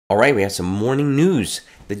All right, we have some morning news.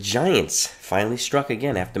 The Giants finally struck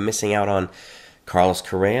again after missing out on Carlos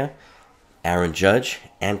Correa, Aaron Judge,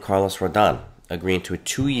 and Carlos Rodon, agreeing to a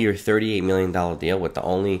 2-year, $38 million deal with the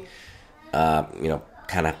only,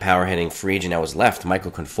 kind of power-hitting free agent that was left,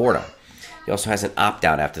 Michael Conforto. He also has an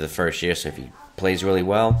opt-out after the first year, so if he plays really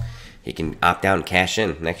well, he can opt out and cash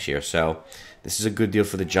in next year. So this is a good deal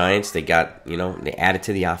for the Giants. They got, they added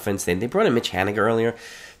to the offense. They brought in Mitch Haniger earlier.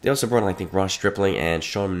 They also brought in, I think, Ross Stripling and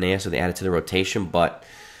Sean Manaea, so they added to the rotation. But,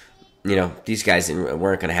 these guys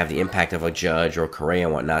weren't going to have the impact of a Judge or Correa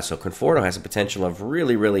and whatnot. So Conforto has the potential of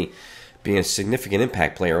really, really being a significant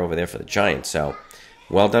impact player over there for the Giants. So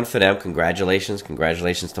well done for them. Congratulations.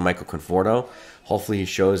 Congratulations to Michael Conforto. Hopefully he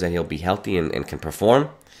shows that he'll be healthy and can perform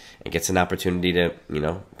and gets an opportunity to,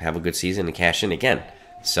 have a good season and cash in again.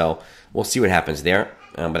 So we'll see what happens there.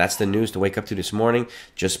 But that's the news to wake up to this morning.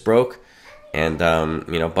 Just broke. And,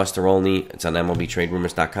 Buster only. It's on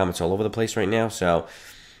MLBTradeRumors.com. It's all over the place right now. So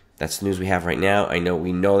that's the news we have right now.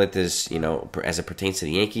 We know that there's, as it pertains to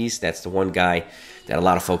the Yankees, that's the one guy that a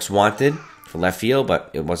lot of folks wanted for left field, but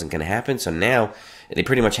it wasn't going to happen. So now they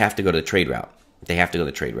pretty much have to go to the trade route. They have to go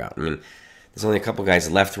the trade route. There's only a couple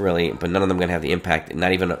guys left, really, but none of them going to have the impact,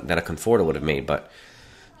 not even that a Conforto would have made. But,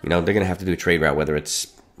 they're going to have to do a trade route, whether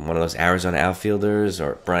it's one of those Arizona outfielders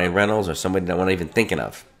or Brian Reynols or somebody that we're not even thinking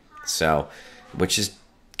of. So,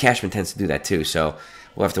 Cashman tends to do that too. So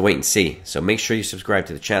we'll have to wait and see. So make sure you subscribe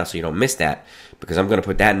to the channel so you don't miss that, because I'm going to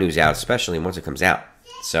put that news out, especially once it comes out.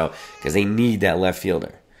 So, because they need that left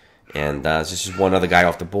fielder. And this is one other guy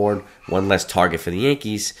off the board, one less target for the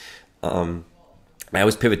Yankees. I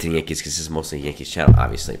always pivot to the Yankees because this is mostly a Yankees channel,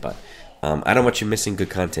 obviously. But I don't want you missing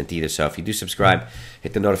good content either. So if you do subscribe,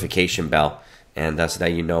 hit the notification bell, and so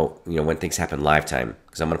that you know when things happen live time.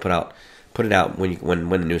 Because I'm going to put it out when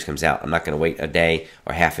the news comes out. I'm not going to wait a day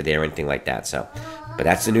or half a day or anything like that. So, but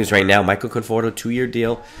that's the news right now. Michael Conforto, 2-year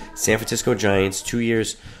deal. San Francisco Giants, 2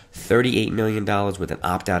 years, $38 million with an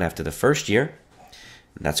opt-out after the first year.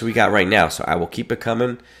 And that's what we got right now. So I will keep it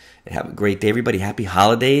coming. And have a great day, everybody. Happy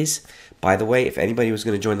holidays. By the way, if anybody was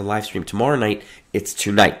going to join the live stream tomorrow night, it's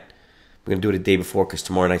tonight. We're going to do it the day before because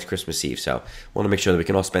tomorrow night's Christmas Eve. So I want to make sure that we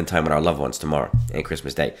can all spend time with our loved ones tomorrow and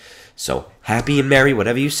Christmas Day. So happy and merry,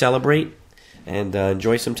 whatever you celebrate. And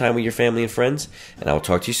enjoy some time with your family and friends. And I will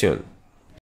talk to you soon.